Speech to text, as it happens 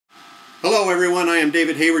Hello everyone, I am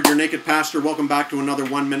David Hayward, your Naked Pastor. Welcome back to another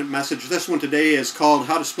 1-minute message. This one today is called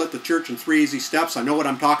How to Split the Church in 3 Easy Steps. I know what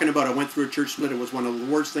I'm talking about. I went through a church split. It was one of the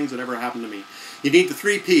worst things that ever happened to me. You need the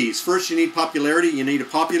 3 P's. First, you need popularity. You need a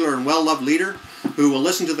popular and well-loved leader who will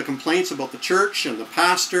listen to the complaints about the church and the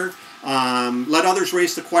pastor. Let others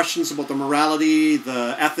raise the questions about the morality,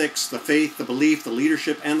 the ethics, the faith, the belief, the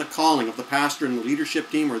leadership, and the calling of the pastor and the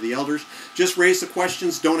leadership team or the elders. Just raise the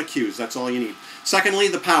questions, don't accuse. That's all you need. Secondly,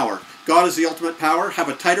 the power. God is the ultimate power. Have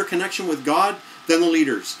a tighter connection with God than the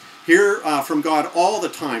leaders. Hear from God all the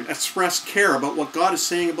time. Express care about what God is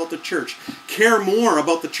saying about the church. Care more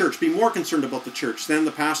about the church. Be more concerned about the church than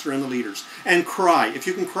the pastor and the leaders. And cry. If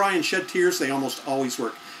you can cry and shed tears, they almost always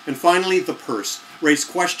work. And finally, the purse. Raise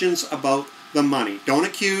questions about the money. Don't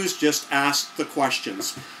accuse, just ask the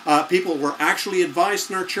questions. People were actually advised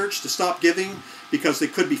in our church to stop giving because they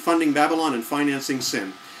could be funding Babylon and financing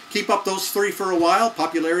sin. Keep up those 3 for a while: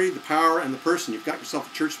 popularity, the power, and the person. You've got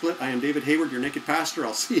yourself a church split. I am David Hayward, your Naked Pastor.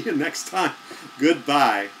 I'll see you next time.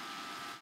 Goodbye.